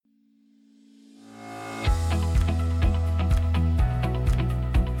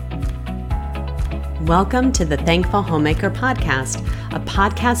Welcome to the Thankful Homemaker Podcast, a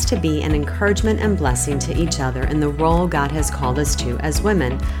podcast to be an encouragement and blessing to each other in the role God has called us to as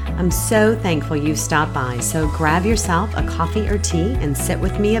women. I'm so thankful you stopped by, so grab yourself a coffee or tea and sit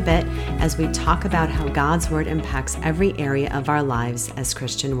with me a bit as we talk about how God's Word impacts every area of our lives as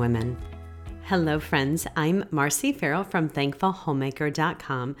Christian women. Hello friends, I'm Marcy Farrell from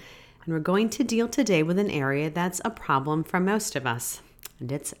ThankfulHomemaker.com, and we're going to deal today with an area that's a problem for most of us,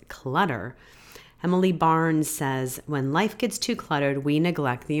 and it's clutter. Emily Barnes says, when life gets too cluttered, we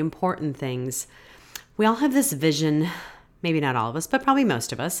neglect the important things. We all have this vision, maybe not all of us, but probably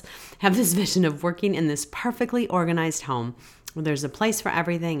most of us, have this vision of working in this perfectly organized home where there's a place for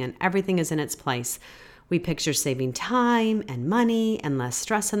everything and everything is in its place. We picture saving time and money and less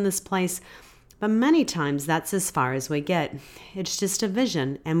stress in this place, but many times that's as far as we get. It's just a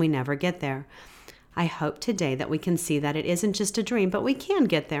vision and we never get there. I hope today that we can see that it isn't just a dream, but we can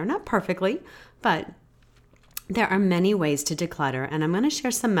get there, not perfectly, but there are many ways to declutter, and I'm going to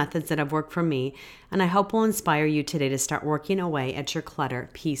share some methods that have worked for me, and I hope will inspire you today to start working away at your clutter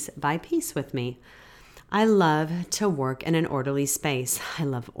piece by piece with me. I love to work in an orderly space. I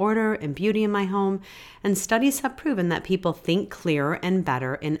love order and beauty in my home, and studies have proven that people think clearer and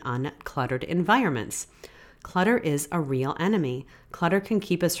better in uncluttered environments. Clutter is a real enemy. Clutter can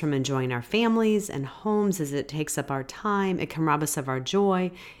keep us from enjoying our families and homes as it takes up our time. It can rob us of our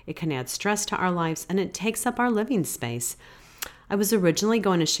joy. It can add stress to our lives, and it takes up our living space. I was originally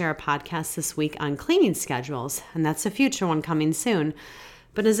going to share a podcast this week on cleaning schedules, and that's a future one coming soon.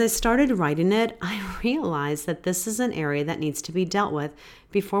 But as I started writing it, I realized that this is an area that needs to be dealt with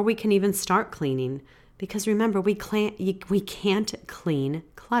before we can even start cleaning. Because remember, we can't clean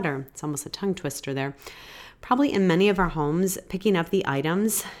clutter. It's almost a tongue twister there. Probably in many of our homes, picking up the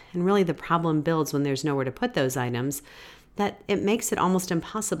items, and really the problem builds when there's nowhere to put those items, that it makes it almost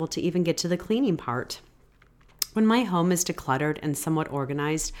impossible to even get to the cleaning part. When my home is decluttered and somewhat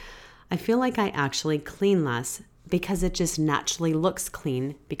organized, I feel like I actually clean less because it just naturally looks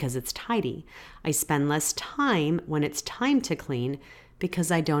clean because it's tidy. I spend less time when it's time to clean because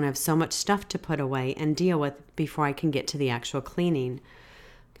I don't have so much stuff to put away and deal with before I can get to the actual cleaning.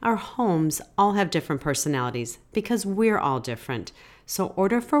 Our homes all have different personalities because we're all different. So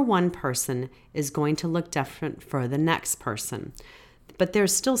order for one person is going to look different for the next person. But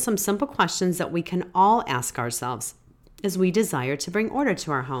there's still some simple questions that we can all ask ourselves as we desire to bring order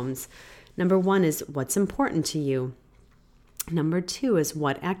to our homes. Number one is, what's important to you? Number two is,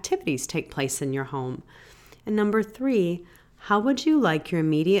 what activities take place in your home? And number three, how would you like your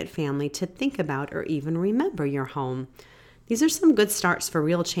immediate family to think about or even remember your home? These are some good starts for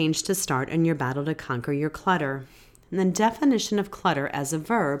real change to start in your battle to conquer your clutter. And the definition of clutter as a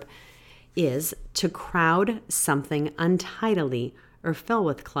verb is to crowd something untidily or fill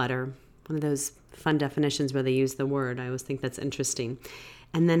with clutter. One of those fun definitions where they use the word. I always think that's interesting.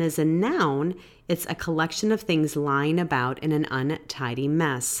 And then as a noun, it's a collection of things lying about in an untidy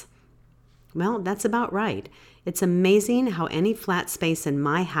mess. Well, that's about right. It's amazing how any flat space in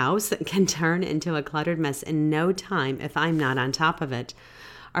my house can turn into a cluttered mess in no time if I'm not on top of it.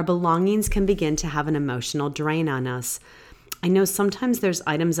 Our belongings can begin to have an emotional drain on us. I know sometimes there's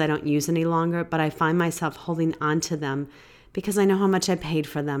items I don't use any longer, but I find myself holding on to them because I know how much I paid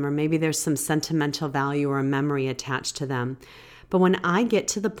for them, or maybe there's some sentimental value or a memory attached to them. But when I get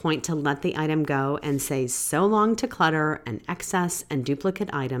to the point to let the item go and say so long to clutter and excess and duplicate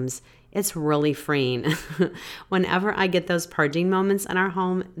items, it's really freeing. Whenever I get those purging moments in our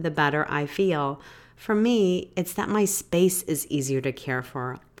home, the better I feel. For me, it's that my space is easier to care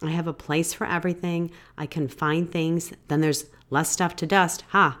for. I have a place for everything. I can find things. Then there's less stuff to dust.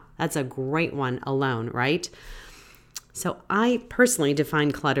 That's a great one alone, right? So I personally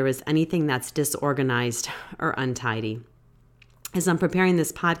define clutter as anything that's disorganized or untidy. As I'm preparing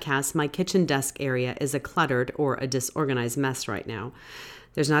this podcast, my kitchen desk area is a cluttered or a disorganized mess right now.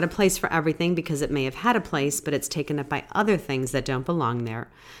 There's not a place for everything because it may have had a place, but it's taken up by other things that don't belong there.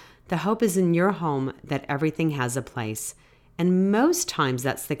 The hope is in your home that everything has a place. And most times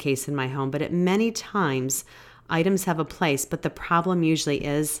that's the case in my home, but at many times items have a place, but the problem usually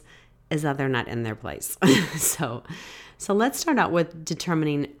is that they're not in their place. So let's start out with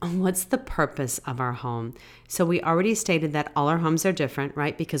determining what's the purpose of our home. So we already stated that all our homes are different,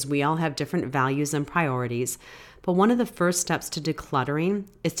 right? Because we all have different values and priorities. But one of the first steps to decluttering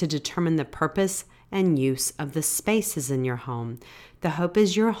is to determine the purpose and use of the spaces in your home. The hope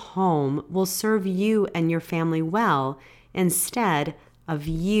is your home will serve you and your family well instead of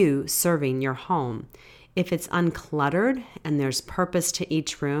you serving your home. If it's uncluttered and there's purpose to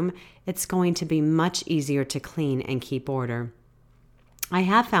each room, it's going to be much easier to clean and keep order. I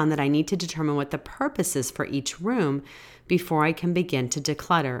have found that I need to determine what the purpose is for each room before I can begin to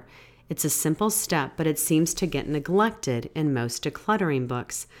declutter. It's a simple step, but it seems to get neglected in most decluttering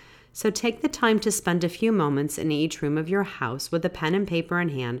books. So take the time to spend a few moments in each room of your house with a pen and paper in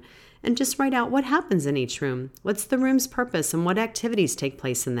hand and just write out what happens in each room. What's the room's purpose and what activities take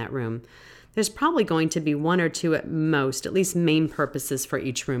place in that room? There's probably going to be one or two at most, at least main purposes for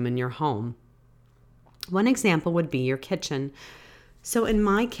each room in your home. One example would be your kitchen. So in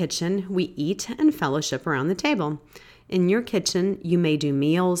my kitchen, we eat and fellowship around the table. In your kitchen, you may do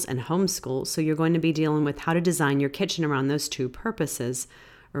meals and homeschool, so you're going to be dealing with how to design your kitchen around those two purposes.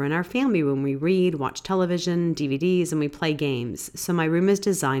 Or in our family room, we read, watch television, DVDs, and we play games. So my room is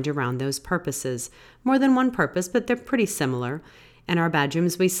designed around those purposes. More than one purpose, but they're pretty similar. In our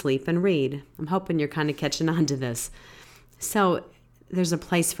bedrooms, we sleep and read. I'm hoping you're kind of catching on to this. So there's a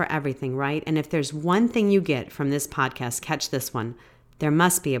place for everything, right? And if there's one thing you get from this podcast, catch this one. There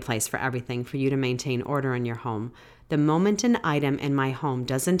must be a place for everything for you to maintain order in your home. The moment an item in my home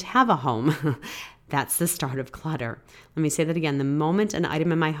doesn't have a home, that's the start of clutter. Let me say that again. The moment an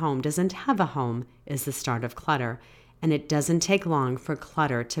item in my home doesn't have a home is the start of clutter. And it doesn't take long for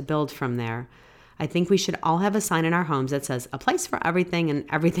clutter to build from there. I think we should all have a sign in our homes that says a place for everything and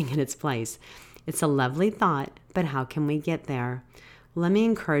everything in its place. It's a lovely thought, but how can we get there? Let me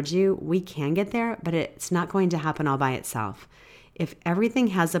encourage you, we can get there, but it's not going to happen all by itself. If everything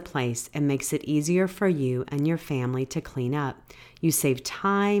has a place, it makes it easier for you and your family to clean up. You save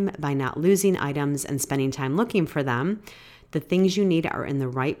time by not losing items and spending time looking for them. The things you need are in the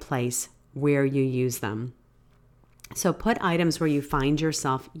right place where you use them. So put items where you find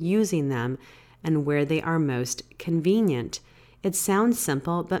yourself using them and where they are most convenient. It sounds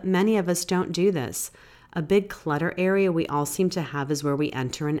simple, but many of us don't do this. A big clutter area we all seem to have is where we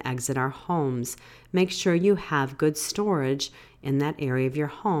enter and exit our homes. Make sure you have good storage in that area of your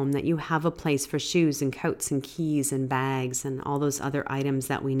home, that you have a place for shoes and coats and keys and bags and all those other items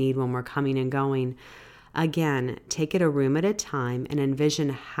that we need when we're coming and going. Again, take it a room at a time and envision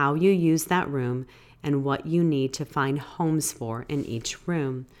how you use that room and what you need to find homes for in each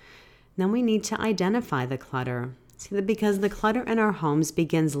room. Then we need to identify the clutter. See, because the clutter in our homes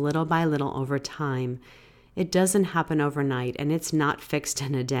begins little by little over time. It doesn't happen overnight, and it's not fixed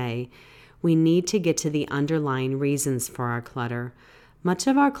in a day. We need to get to the underlying reasons for our clutter. Much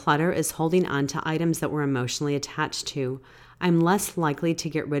of our clutter is holding on to items that we're emotionally attached to. I'm less likely to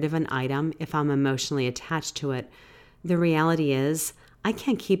get rid of an item if I'm emotionally attached to it. The reality is, I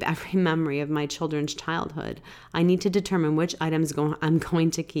can't keep every memory of my children's childhood. I need to determine which items I'm going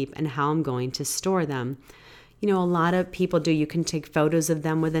to keep and how I'm going to store them. You know, a lot of people do. You can take photos of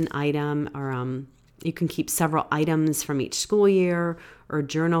them with an item, or you can keep several items from each school year, or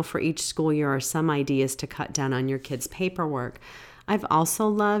journal for each school year, or some ideas to cut down on your kids' paperwork. I've also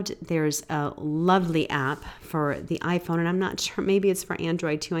loved, there's a lovely app for the iPhone, and I'm not sure, maybe it's for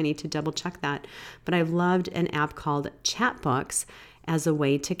Android too. I need to double check that. But I've loved an app called Chatbooks as a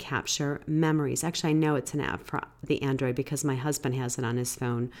way to capture memories. Actually, I know it's an app for the Android because my husband has it on his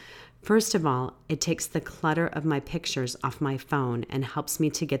phone. First of all, it takes the clutter of my pictures off my phone and helps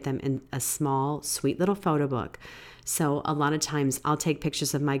me to get them in a small, sweet little photo book. So a lot of times I'll take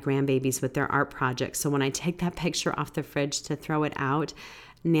pictures of my grandbabies with their art projects. So when I take that picture off the fridge to throw it out,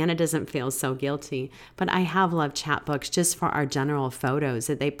 Nana doesn't feel so guilty. But I have loved Chatbooks just for our general photos.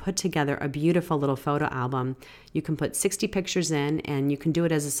 That they put together a beautiful little photo album. You can put 60 pictures in, and you can do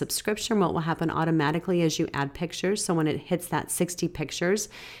it as a subscription. What will happen automatically is you add pictures. So when it hits that 60 pictures,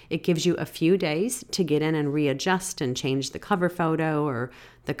 it gives you a few days to get in and readjust and change the cover photo or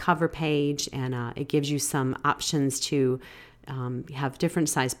the cover page. And it gives you some options to have different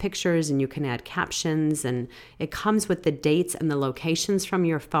size pictures, and you can add captions, and it comes with the dates and the locations from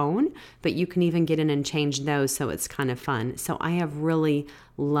your phone, but you can even get in and change those, so it's kind of fun. So I have really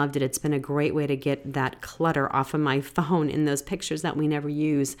loved it. It's been a great way to get that clutter off of my phone in those pictures that we never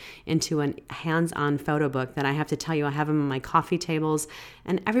use into a hands-on photo book that I have to tell you, I have them on my coffee tables,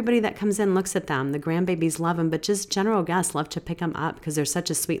 and everybody that comes in looks at them. The grandbabies love them, but just general guests love to pick them up because they're such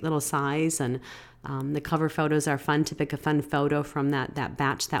a sweet little size, and the cover photos are fun to pick a fun photo from that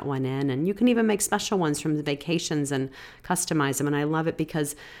batch that went in. And you can even make special ones from the vacations and customize them. And I love it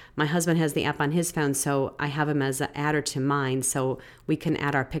because my husband has the app on his phone, so I have him as an adder to mine. So we can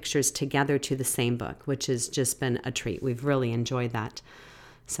add our pictures together to the same book, which has just been a treat. We've really enjoyed that.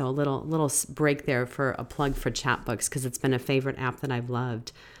 So a little break there for a plug for Chatbooks because it's been a favorite app that I've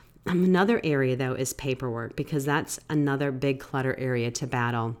loved. Another area, though, is paperwork because that's another big clutter area to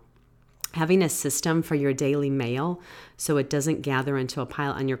battle. Having a system for your daily mail so it doesn't gather into a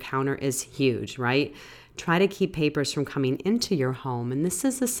pile on your counter is huge, right? Try to keep papers from coming into your home. And this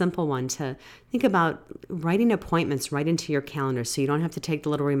is a simple one to think about writing appointments right into your calendar so you don't have to take the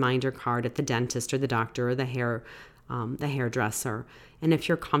little reminder card at the dentist or the doctor or the hairdresser. And if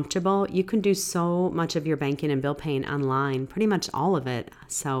you're comfortable, you can do so much of your banking and bill paying online, pretty much all of it.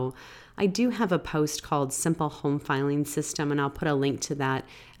 So I do have a post called Simple Home Filing System, and I'll put a link to that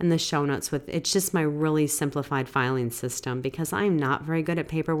in the show notes. It's just my really simplified filing system because I'm not very good at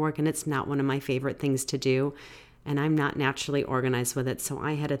paperwork and it's not one of my favorite things to do. And I'm not naturally organized with it. So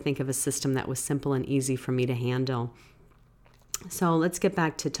I had to think of a system that was simple and easy for me to handle. So let's get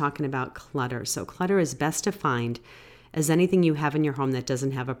back to talking about clutter. So clutter is best defined as anything you have in your home that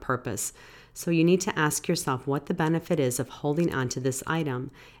doesn't have a purpose. So you need to ask yourself what the benefit is of holding on to this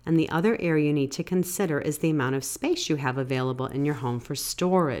item. And the other area you need to consider is the amount of space you have available in your home for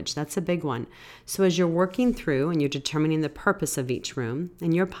storage. That's a big one. So as you're working through and you're determining the purpose of each room,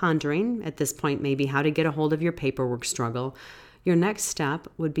 and you're pondering at this point maybe how to get a hold of your paperwork struggle, your next step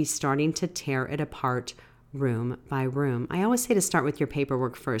would be starting to tear it apart room by room. I always say to start with your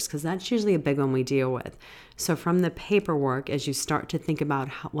paperwork first because that's usually a big one we deal with. So from the paperwork, as you start to think about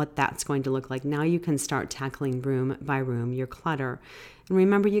what that's going to look like, now you can start tackling room by room your clutter. And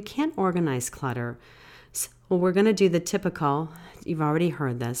remember, you can't organize clutter. So we're going to do the typical, you've already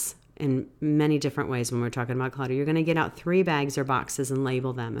heard this in many different ways when we're talking about clutter. You're going to get out 3 bags or boxes and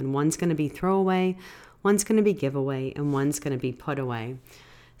label them. And one's going to be throwaway, one's going to be giveaway, and one's going to be put away.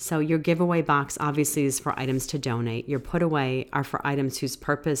 So your giveaway box obviously is for items to donate. Your put away are for items whose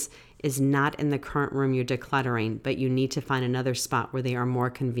purpose is not in the current room you're decluttering, but you need to find another spot where they are more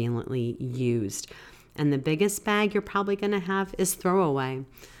conveniently used. And the biggest bag you're probably going to have is throwaway.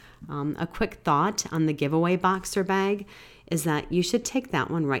 A quick thought on the giveaway box or bag is that you should take that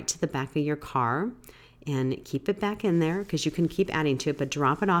one right to the back of your car and keep it back in there because you can keep adding to it, but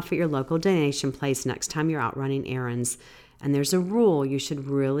drop it off at your local donation place next time you're out running errands. And there's a rule you should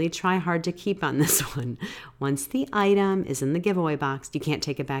really try hard to keep on this one. Once the item is in the giveaway box, you can't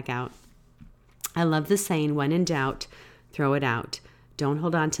take it back out. I love the saying, when in doubt, throw it out. Don't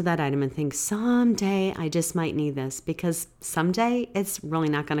hold on to that item and think, someday I just might need this, because someday it's really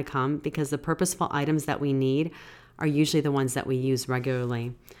not going to come because the purposeful items that we need are usually the ones that we use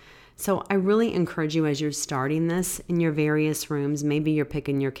regularly. So I really encourage you as you're starting this in your various rooms, maybe you're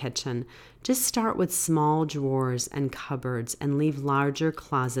picking your kitchen, just start with small drawers and cupboards and leave larger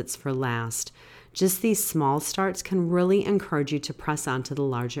closets for last. Just these small starts can really encourage you to press on to the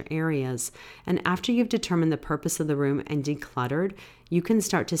larger areas. And after you've determined the purpose of the room and decluttered, you can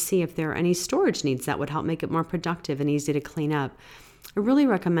start to see if there are any storage needs that would help make it more productive and easy to clean up. I really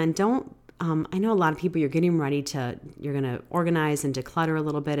recommend I know a lot of people, you're going to organize and declutter a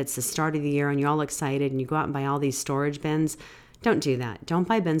little bit. It's the start of the year and you're all excited and you go out and buy all these storage bins. Don't do that. Don't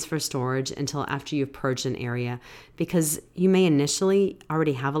buy bins for storage until after you've purged an area, because you may initially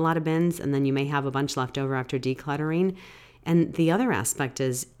already have a lot of bins and then you may have a bunch left over after decluttering. And the other aspect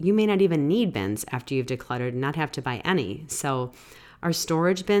is you may not even need bins after you've decluttered and not have to buy any. So our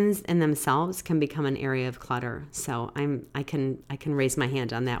storage bins in themselves can become an area of clutter. So I can raise my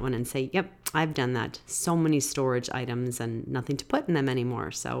hand on that one and say, yep, I've done that. So many storage items and nothing to put in them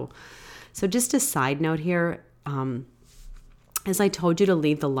anymore. So just a side note here, as I told you to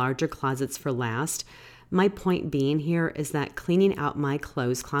leave the larger closets for last, my point being here is that cleaning out my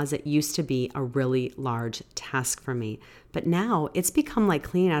clothes closet used to be a really large task for me. But now it's become like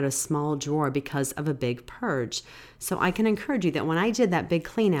cleaning out a small drawer because of a big purge. So I can encourage you that when I did that big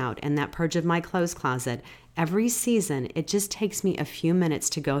clean out and that purge of my clothes closet, every season it just takes me a few minutes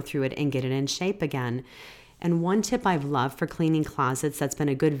to go through it and get it in shape again. And one tip I've loved for cleaning closets that's been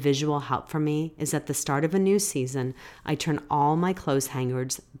a good visual help for me is at the start of a new season, I turn all my clothes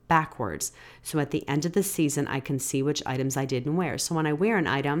hangers backwards. So at the end of the season, I can see which items I didn't wear. So when I wear an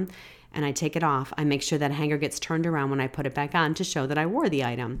item and I take it off, I make sure that hanger gets turned around when I put it back on to show that I wore the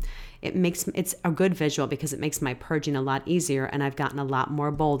item. It's a good visual because it makes my purging a lot easier, and I've gotten a lot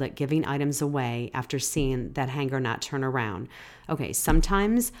more bold at giving items away after seeing that hanger not turn around. Okay,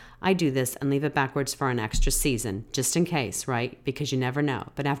 sometimes I do this and leave it backwards for an extra season, just in case, right? Because you never know.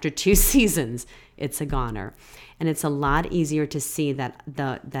 But after 2 seasons, it's a goner. And it's a lot easier to see that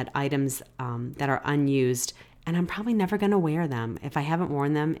items that are unused, and I'm probably never going to wear them. If I haven't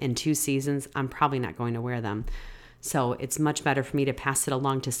worn them in 2 seasons, I'm probably not going to wear them. So it's much better for me to pass it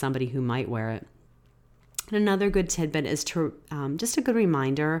along to somebody who might wear it. And another good tidbit is to just a good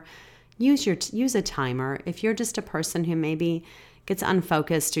reminder, use a timer. If you're just a person who maybe gets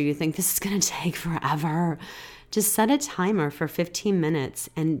unfocused or you think this is going to take forever, Just set a timer for 15 minutes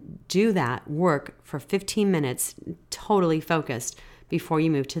and do that work for 15 minutes, totally focused, before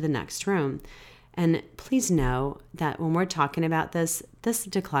you move to the next room. And please know that when we're talking about this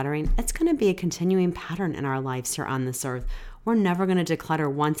decluttering, it's going to be a continuing pattern in our lives here on this earth. We're never going to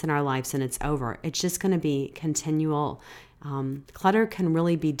declutter once in our lives and it's over. It's just going to be continual. Clutter can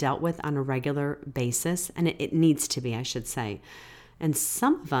really be dealt with on a regular basis, and it needs to be, I should say. And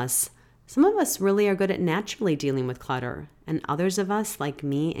some of us really are good at naturally dealing with clutter, and others of us, like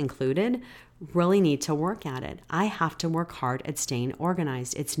me included, really need to work at it. I have to work hard at staying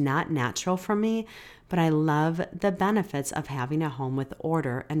organized. It's not natural for me, but I love the benefits of having a home with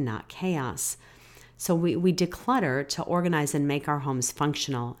order and not chaos. So we declutter to organize and make our homes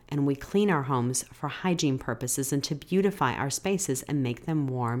functional, and we clean our homes for hygiene purposes and to beautify our spaces and make them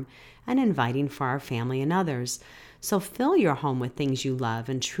warm and inviting for our family and others. So fill your home with things you love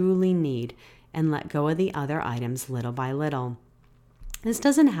and truly need, and let go of the other items little by little. This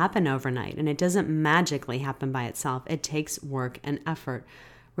doesn't happen overnight, and it doesn't magically happen by itself. It takes work and effort.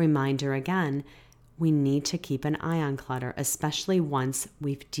 Reminder again, we need to keep an eye on clutter, especially once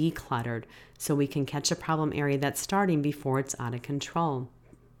we've decluttered, so we can catch a problem area that's starting before it's out of control.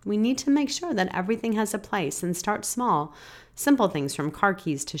 We need to make sure that everything has a place and start small. Simple things from car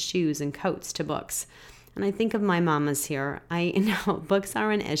keys to shoes and coats to books. And I think of my mamas here. I know books are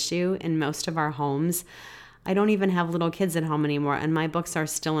an issue in most of our homes. I don't even have little kids at home anymore, and my books are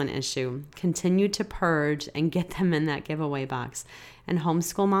still an issue. Continue to purge and get them in that giveaway box. And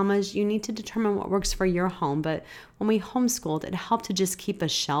homeschool mamas, you need to determine what works for your home. But when we homeschooled, it helped to just keep a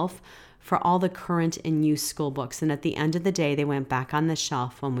shelf for all the current and use school books. And at the end of the day, they went back on the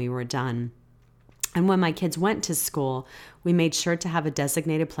shelf when we were done. And when my kids went to school, we made sure to have a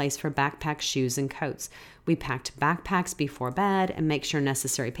designated place for backpacks, shoes, and coats. We packed backpacks before bed and make sure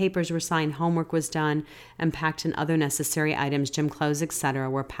necessary papers were signed, homework was done, and packed in other necessary items, gym clothes, etc.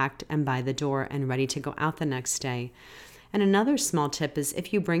 were packed and by the door and ready to go out the next day. And another small tip is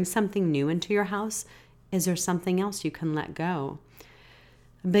if you bring something new into your house, is there something else you can let go?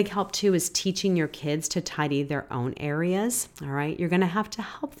 A big help too is teaching your kids to tidy their own areas. All right. You're going to have to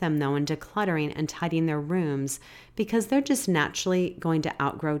help them though in decluttering and tidying their rooms, because they're just naturally going to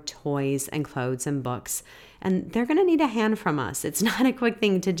outgrow toys and clothes and books. And they're going to need a hand from us. It's not a quick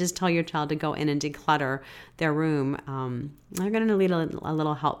thing to just tell your child to go in and declutter their room. They're going to need a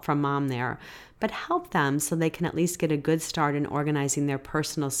little help from mom there. But help them so they can at least get a good start in organizing their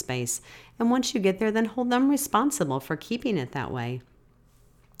personal space. And once you get there, then hold them responsible for keeping it that way.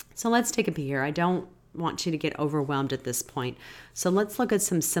 So let's take a peek here. I don't want you to get overwhelmed at this point. So let's look at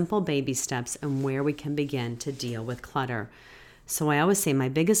some simple baby steps and where we can begin to deal with clutter. So I always say my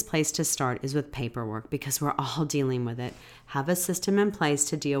biggest place to start is with paperwork, because we're all dealing with it. Have a system in place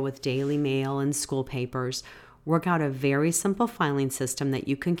to deal with daily mail and school papers. Work out a very simple filing system that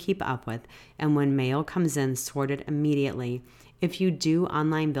you can keep up with, and when mail comes in, sort it immediately. If you do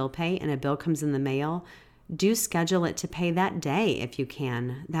online bill pay and a bill comes in the mail, do schedule it to pay that day if you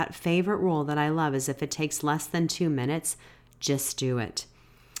can. That favorite rule that I love is if it takes less than 2 minutes, just do it.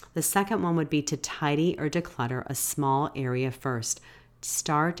 The second one would be to tidy or declutter a small area first.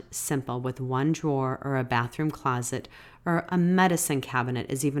 Start simple with one drawer or a bathroom closet, or a medicine cabinet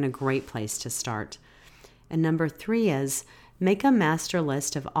is even a great place to start. And number 3 is make a master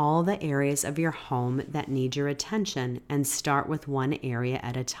list of all the areas of your home that need your attention and start with one area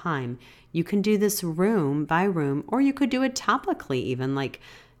at a time. You can do this room by room, or you could do it topically even, like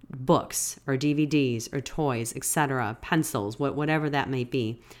books or DVDs or toys, etc., pencils, whatever that may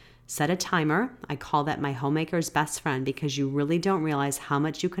be. Set a timer. I call that my homemaker's best friend, because you really don't realize how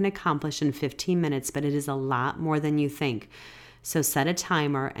much you can accomplish in 15 minutes, but it is a lot more than you think. So set a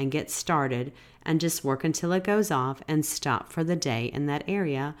timer and get started and just work until it goes off and stop for the day in that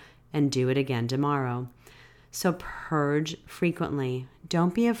area and do it again tomorrow. So purge frequently.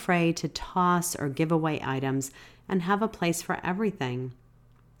 Don't be afraid to toss or give away items, and have a place for everything.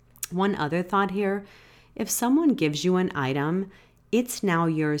 One other thought here, if someone gives you an item, it's now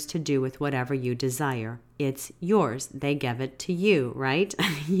yours to do with whatever you desire. It's yours. They give it to you, right?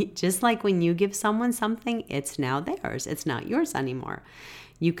 Just like when you give someone something, it's now theirs. It's not yours anymore.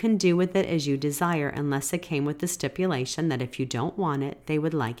 You can do with it as you desire, unless it came with the stipulation that if you don't want it, they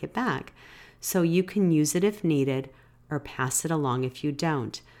would like it back. So you can use it if needed, or pass it along if you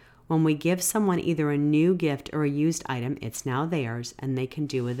don't. When we give someone either a new gift or a used item, it's now theirs, and they can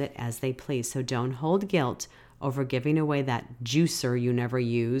do with it as they please. So don't hold guilt over giving away that juicer you never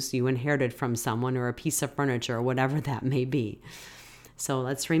use, you inherited from someone, or a piece of furniture, or whatever that may be. So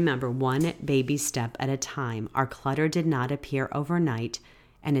let's remember, one baby step at a time. Our clutter did not appear overnight,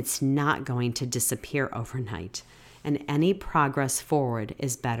 and it's not going to disappear overnight. And any progress forward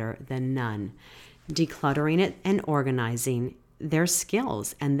is better than none. Decluttering it and organizing, they're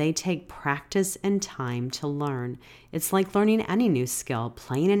skills, and they take practice and time to learn. It's like learning any new skill,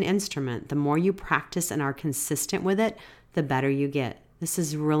 playing an instrument. The more you practice and are consistent with it, the better you get. This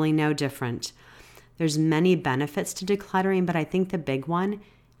is really no different. There's many benefits to decluttering, but I think the big one,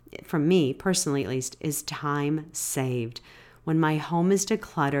 for me personally at least, is time saved. When my home is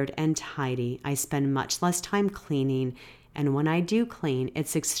decluttered and tidy, I spend much less time cleaning, and when I do clean,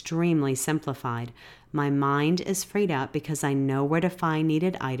 it's extremely simplified. My mind is freed up because I know where to find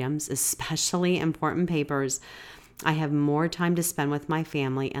needed items, especially important papers. I have more time to spend with my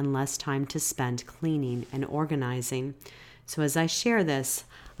family and less time to spend cleaning and organizing. So as I share this,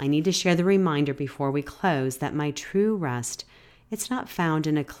 I need to share the reminder before we close that my true rest, it's not found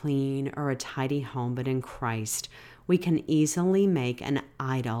in a clean or a tidy home, but in Christ. We can easily make an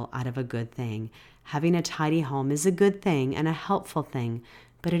idol out of a good thing. Having a tidy home is a good thing and a helpful thing,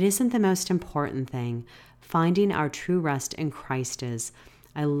 but it isn't the most important thing. Finding our true rest in Christ is.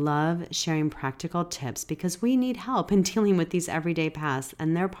 I love sharing practical tips because we need help in dealing with these everyday tasks,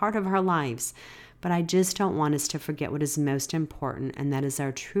 and they're part of our lives. But I just don't want us to forget what is most important, and that is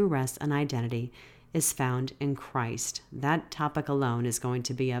our true rest and identity is found in Christ. That topic alone is going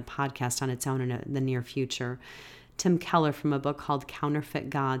to be a podcast on its own in the near future. Tim Keller, from a book called Counterfeit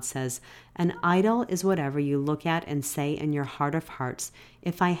God, says, "An idol is whatever you look at and say in your heart of hearts,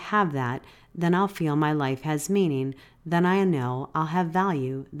 if I have that, then I'll feel my life has meaning. Then I know I'll have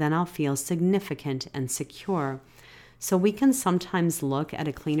value. Then I'll feel significant and secure." So we can sometimes look at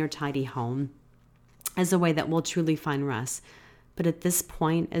a clean or tidy home as a way that we'll truly find rest. But at this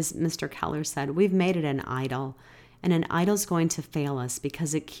point, as Mr. Keller said, we've made it an idol. And an idol is going to fail us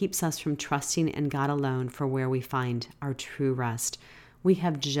because it keeps us from trusting in God alone for where we find our true rest. We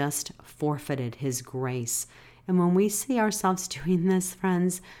have just forfeited His grace. And when we see ourselves doing this,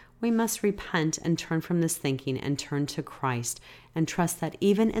 friends, we must repent and turn from this thinking and turn to Christ and trust that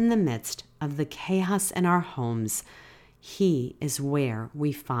even in the midst of the chaos in our homes, He is where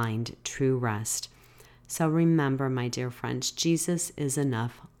we find true rest. So remember, my dear friends, Jesus is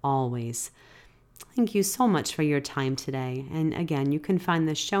enough always. Thank you so much for your time today. And again, you can find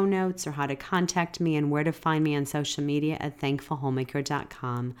the show notes or how to contact me and where to find me on social media at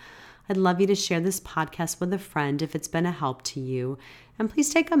thankfulhomemaker.com. I'd love you to share this podcast with a friend if it's been a help to you. And please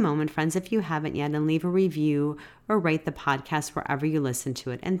take a moment, friends, if you haven't yet, and leave a review or rate the podcast wherever you listen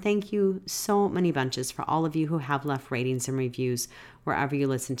to it. And thank you so many bunches for all of you who have left ratings and reviews wherever you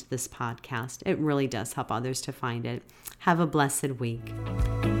listen to this podcast. It really does help others to find it. Have a blessed week.